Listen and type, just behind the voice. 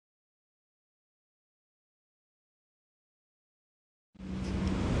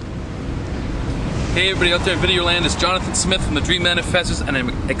Hey everybody out there in Video Land, it's Jonathan Smith from the Dream Manifestors, and I'm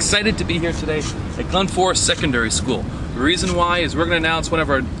excited to be here today at Glenforest Secondary School. The reason why is we're going to announce one of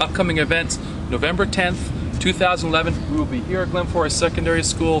our upcoming events, November 10th, 2011. We will be here at Glenforest Secondary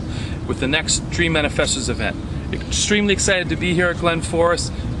School with the next Dream Manifestors event. Extremely excited to be here at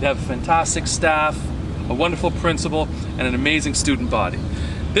Glenforest. They have a fantastic staff, a wonderful principal, and an amazing student body.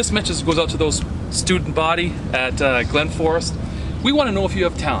 This message goes out to those student body at Glenforest. We want to know if you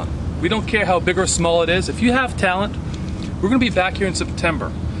have talent. We don't care how big or small it is. If you have talent, we're going to be back here in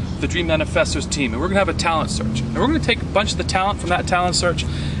September, the Dream Manifestors team, and we're going to have a talent search. And we're going to take a bunch of the talent from that talent search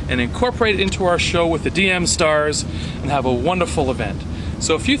and incorporate it into our show with the DM stars and have a wonderful event.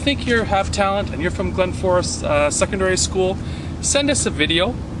 So if you think you have talent and you're from Glenforest Secondary School, send us a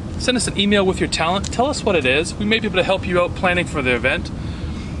video, send us an email with your talent, tell us what it is. We may be able to help you out planning for the event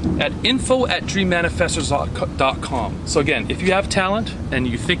at info@dreammanifestors.com. So again, if you have talent and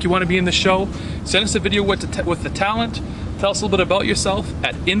you think you want to be in the show, send us a video with the talent. Tell us a little bit about yourself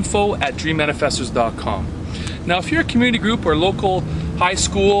at info@dreammanifestors.com. Now, if you're a community group or local high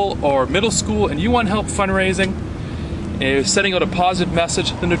school or middle school and you want help fundraising, setting out a positive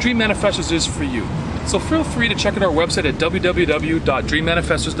message, then the Dream Manifestors is for you. So feel free to check out our website at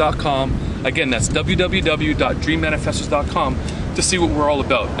www.dreammanifestors.com. Again, that's www.dreammanifestors.com to see what we're all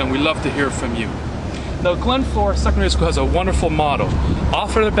about, and we love to hear from you. Now, Glenforest Secondary School has a wonderful motto: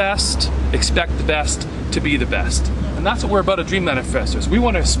 offer the best, expect the best, to be the best. And that's what we're about at Dream Manifestors. We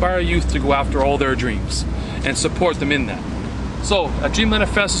want to inspire youth to go after all their dreams and support them in that. So at Dream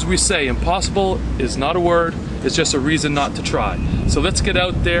Manifestors we say impossible is not a word, it's just a reason not to try. So let's get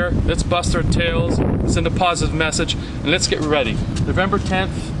out there, let's bust our tails, send a positive message, and let's get ready. November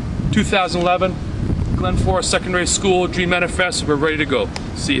 10th, 2011, Glenforest Secondary School, Dream Manifestors, we're ready to go.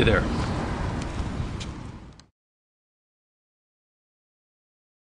 See you there.